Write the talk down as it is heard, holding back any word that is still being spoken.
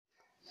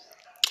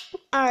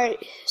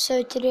Alright,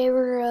 so today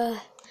we're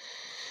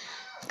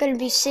gonna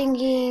be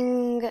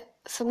singing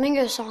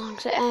Flamingo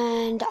songs,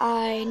 and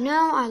I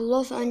know I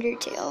love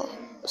Undertale,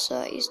 so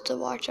I used to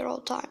watch it all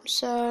the time.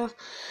 So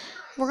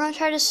we're gonna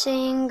try to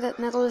sing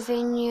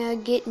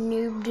Megalovania Get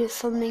Noobed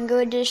Flamingo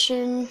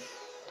Edition.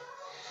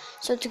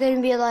 So it's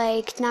gonna be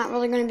like, not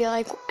really gonna be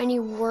like any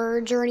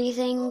words or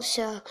anything,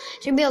 so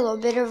it's gonna be a little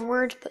bit of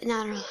words, but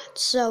not a lot.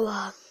 So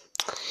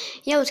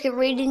yeah, let's get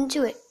right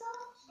into it.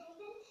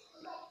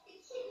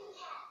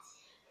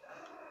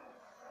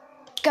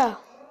 Go.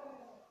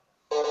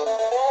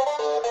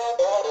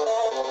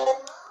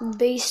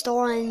 Based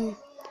on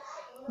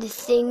the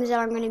things that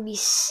I'm going to be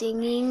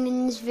singing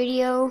in this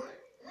video,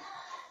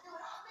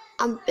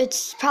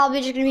 it's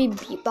probably just going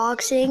to be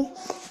beatboxing,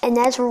 and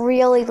that's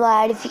really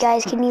loud if you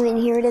guys can even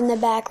hear it in the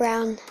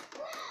background.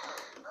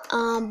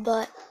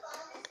 But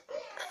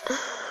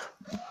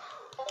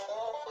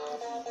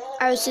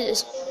let's do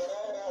this.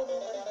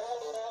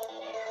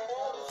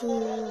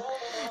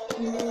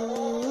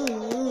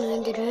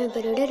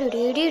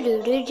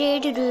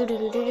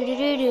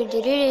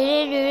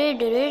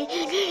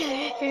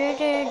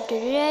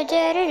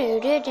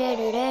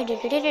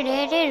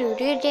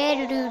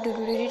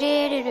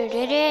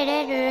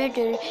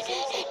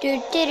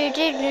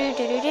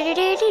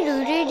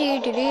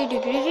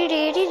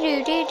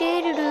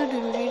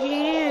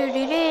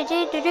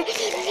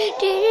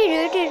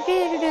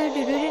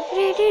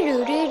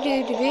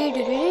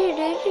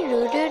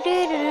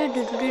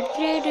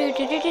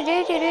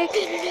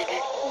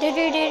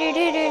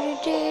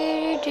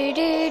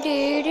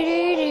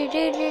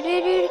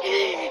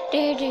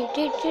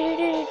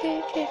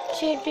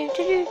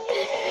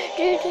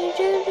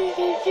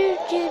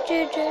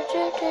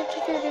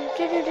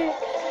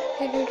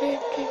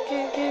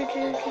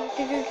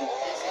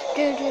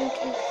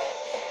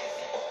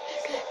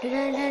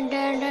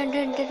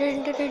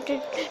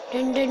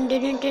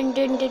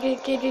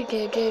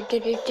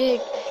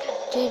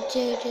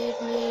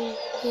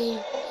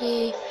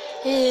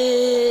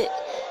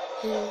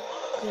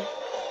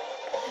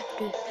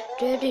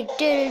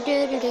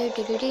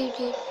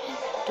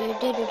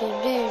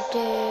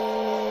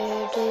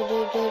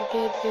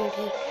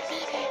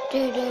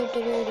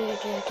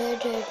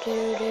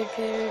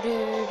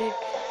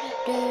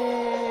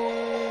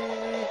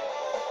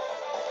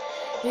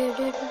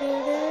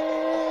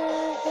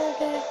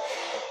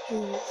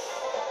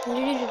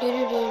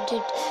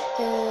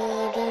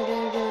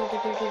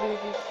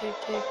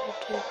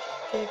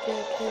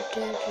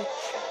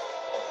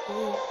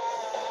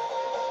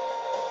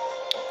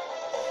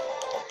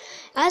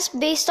 That's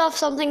based off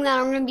something that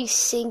I'm going to be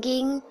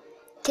singing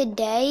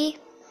today,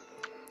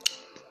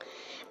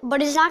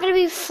 but it's not going to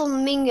be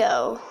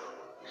Flamingo,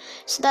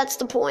 so that's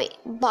the point.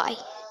 Bye.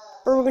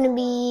 We're going to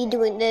be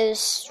doing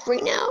this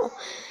right now.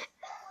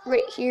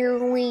 Right here,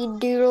 we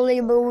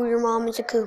doodly boo, your mom is a kook.